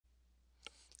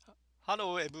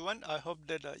Hello everyone, I hope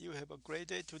that you have a great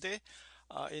day today.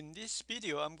 In this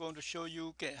video, I'm going to show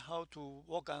you how to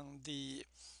work on the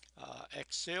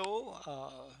Excel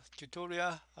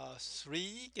tutorial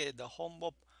 3, the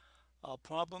homework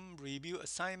problem review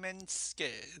assignments,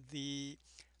 the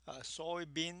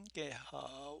soybean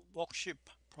worksheet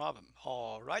problem.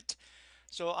 All right.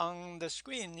 So on the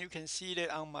screen, you can see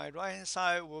that on my right hand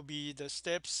side will be the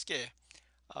steps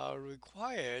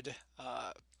required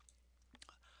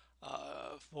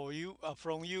for you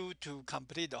from you to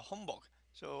complete the homework.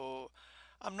 So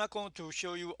I'm not going to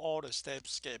show you all the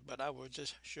steps, okay, but I will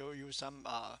just show you some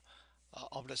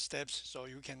of the steps so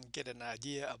you can get an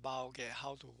idea about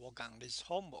how to work on this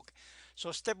homework.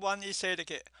 So step one is said,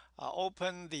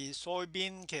 open the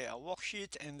soybean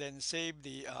worksheet and then save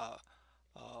the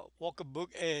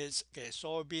workbook as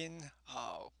soybean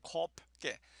crop.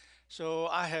 Okay, so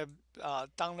I have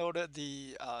downloaded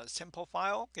the sample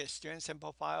file, student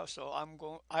sample file. So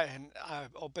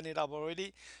I've opened it up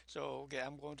already. So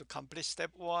I'm going to complete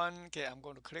step one. I'm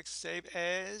going to click save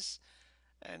as,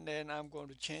 and then I'm going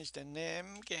to change the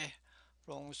name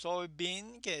from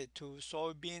soybean to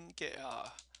soybean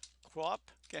crop.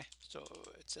 So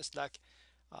it's just like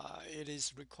it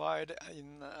is required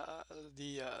in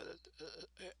the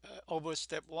over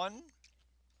step one.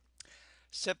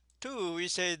 Step 2, we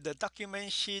say the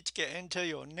document sheet can enter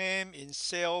your name in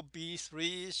cell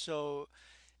B3. So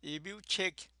if you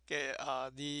check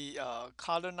the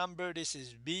column number, this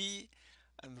is B,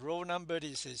 and row number,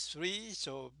 this is 3.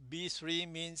 So B3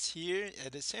 means here.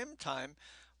 At the same time,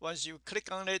 once you click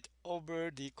on it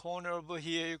over the corner over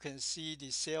here, you can see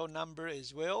the cell number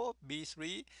as well,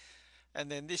 B3. And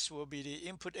then this will be the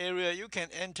input area. You can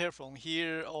enter from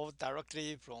here or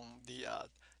directly from the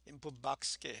input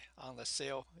box on the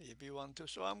cell if you want to.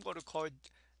 So I'm going to call it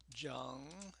John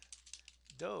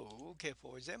Doe,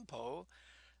 for example.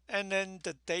 And then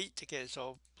the date,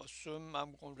 so assume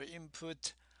I'm going to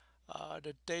input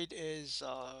the date is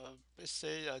let's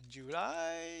say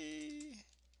July,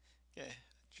 okay,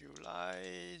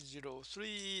 July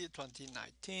 03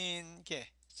 2019,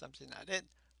 something like that.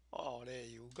 Oh, there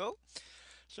you go.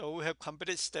 So we have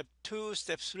completed step 2.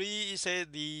 Step 3 is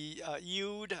the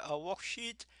yield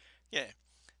worksheet. Yeah,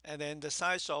 and then the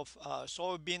size of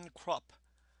soybean crop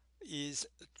is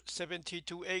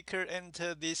 72 acre.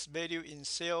 Enter this value in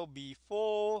cell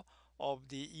B4 of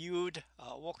the yield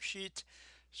worksheet.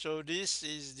 So this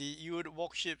is the yield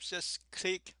worksheet. Just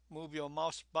click, move your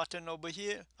mouse button over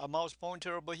here, a mouse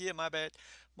pointer over here, my bad,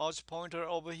 mouse pointer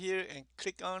over here, and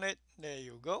click on it. There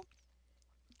you go.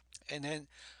 And then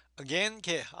again,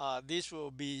 this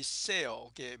will be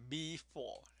cell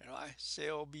B4, right?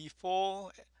 Cell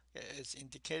B4 is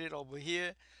indicated over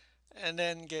here, and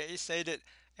then it said that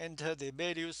enter the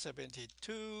value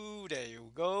 72. There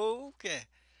you go.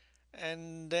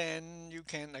 And then you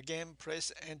can again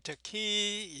press enter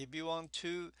key if you want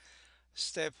to.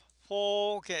 Step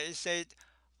 4, it said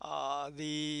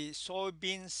the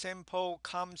soybean sample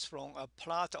comes from a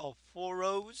plot of 4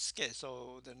 rows.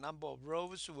 So the number of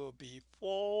rows will be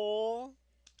 4.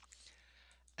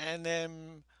 And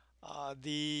then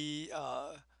the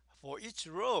for each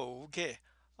row,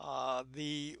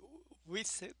 the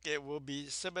width will be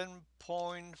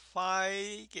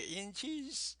 7.5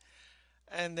 inches,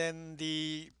 and then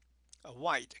the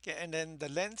height, and then the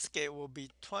length will be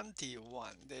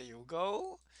 21. There you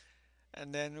go.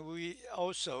 And then we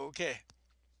also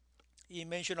he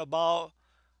mentioned about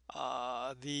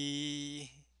the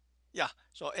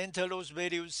so enter those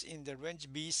values in the range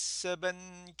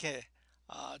B7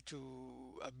 to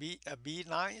a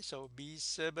B9. So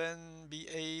B7,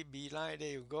 B8, B9. There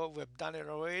you go. We've done it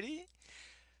already.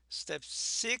 Step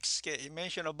 6, it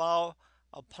mentioned about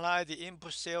apply the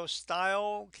input cell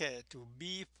style to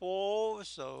B4.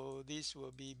 So this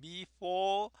will be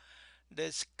B4.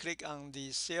 Let's click on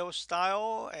the cell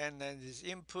style and then this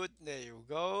input. There you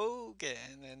go.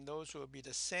 And then those will be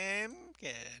the same.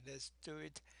 Let's do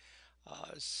it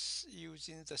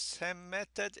using the same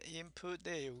method. Input.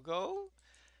 There you go.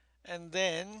 And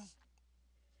then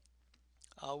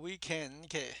we can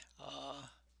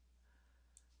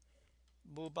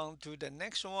move on to the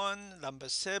next one, number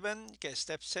 7.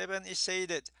 Step 7 is say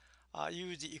that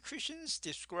use the equations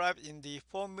described in the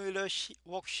formula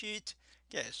worksheet.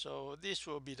 So this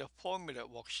will be the formula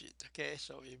worksheet.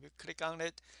 So if you click on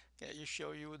it, it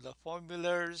show you the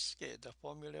formulas. The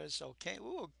formulas. Okay, we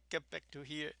will get back to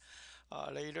here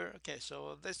later.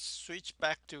 So let's switch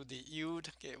back to the yield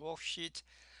worksheet.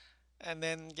 And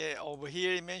then over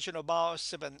here it mentioned about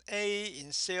 7A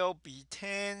in cell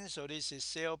B10. So this is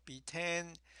cell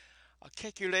B10.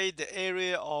 calculate the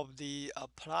area of the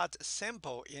plot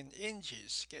sample in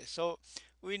inches. Okay, so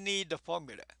we need the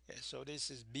formula. Okay, so this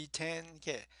is B10.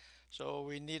 Okay, so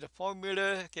we need a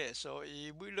formula. Okay, so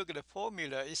if we look at the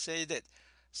formula, it says that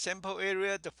sample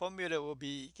area, the formula will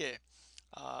be, okay,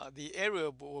 the area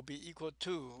will be equal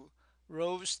to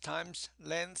rows times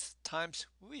length times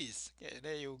width. Okay,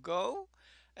 there you go.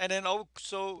 And then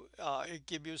also it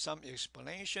give you some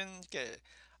explanation. Okay,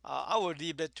 I will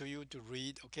leave that to you to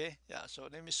read. Okay, yeah. So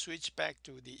let me switch back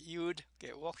to the yield,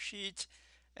 okay, worksheet,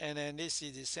 and then this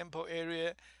is the sample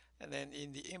area, and then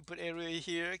in the input area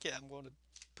here, okay, I'm going to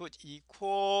put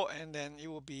equal, and then it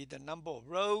will be the number of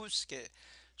rows. Okay,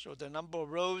 so the number of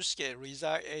rows, okay,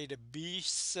 reside at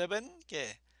B7.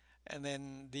 Okay, and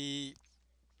then the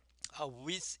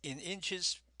width in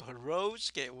inches per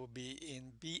rows, okay, will be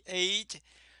in B8.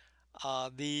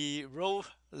 The row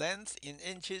length in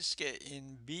inches, okay,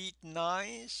 in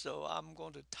B9. So I'm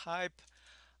going to type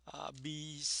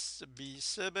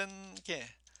B7, okay,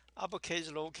 uppercase,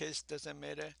 lowercase, doesn't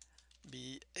matter,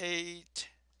 B8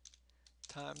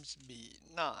 times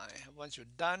B9. Once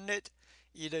you've done it,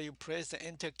 either you press the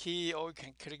enter key or you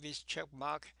can click this check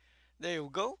mark. There you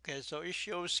go. Okay, so it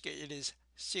shows, okay, it is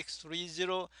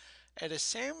 630. At the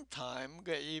same time,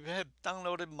 okay, if you have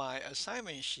downloaded my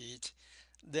assignment sheet,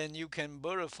 then you can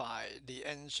verify the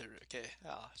answer. Okay,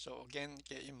 so again,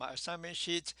 okay, in my assignment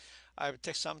sheet, I've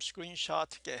taken some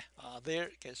screenshot, okay,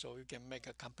 there. Okay, so you can make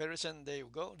a comparison. There you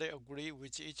go, they agree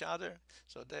with each other.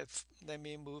 So let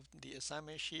me move the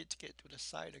assignment sheet, okay, to the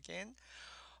side again.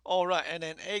 All right, and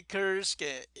then acres,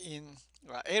 okay, in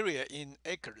area in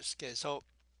acres. Okay, so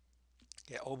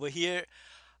okay, over here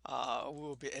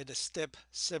we'll be at the step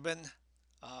 7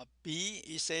 B.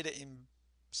 It said in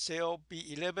cell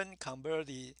B11, convert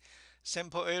the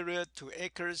sample area to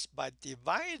acres by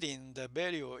dividing the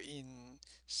value in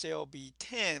cell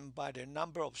B10 by the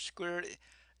number of square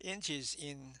inches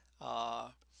in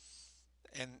an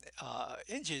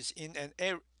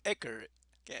acre,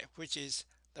 okay, which is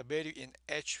the value in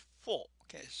H4.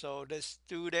 Okay, so let's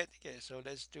do that. Okay, so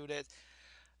let's do that,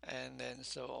 and then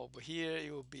so over here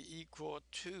it will be equal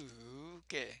to,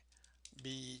 okay,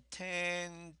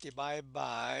 B10 divided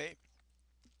by,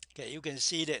 okay, you can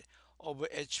see that over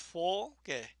H4,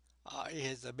 okay, it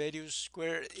has the value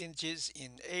square inches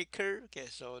in acre. Okay,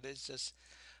 so let's just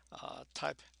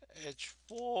type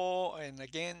H4, and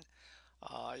again,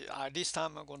 this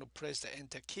time I'm going to press the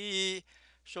enter key.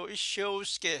 So it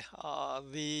shows, okay,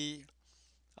 the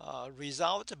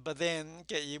result, but then,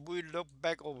 okay, if we look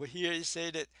back over here, it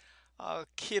said that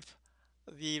keep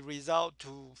the result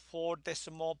to 4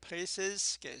 decimal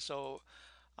places. Okay, so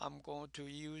I'm going to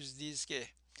use this, okay,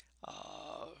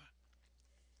 uh,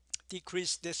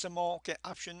 decrease decimal, okay,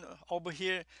 option over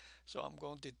here. So I'm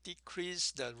going to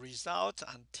decrease the result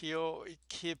until it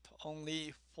keep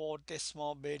only 4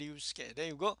 decimal values. Okay, there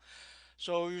you go.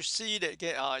 So you see that,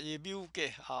 okay, if you,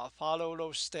 okay, follow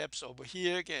those steps over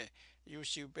here, okay, you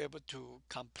should be able to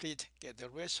complete, okay, the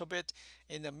rest of it.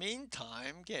 In the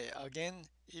meantime, okay, again,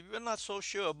 if you're not so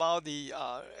sure about the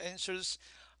answers,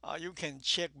 you can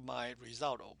check my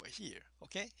result over here.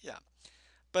 Okay, yeah.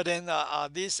 But then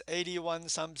this 81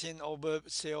 something over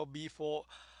cell B4,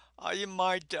 it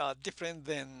might different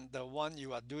than the one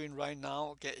you are doing right now.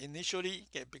 Okay, initially,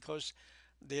 okay, because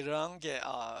they run, okay,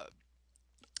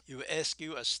 you ask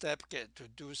you a step, okay, to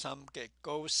do some, okay,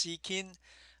 goal seeking,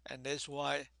 and that's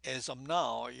why as of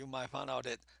now you might find out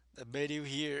that the value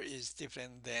here is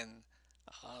different than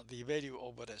the value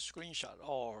over the screenshot.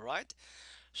 All right,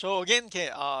 so again, okay,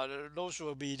 those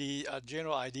will be the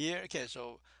general idea. Okay,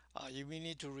 so if we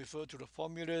need to refer to the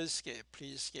formulas, okay,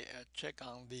 please, okay, check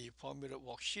on the formula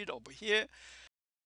worksheet over here.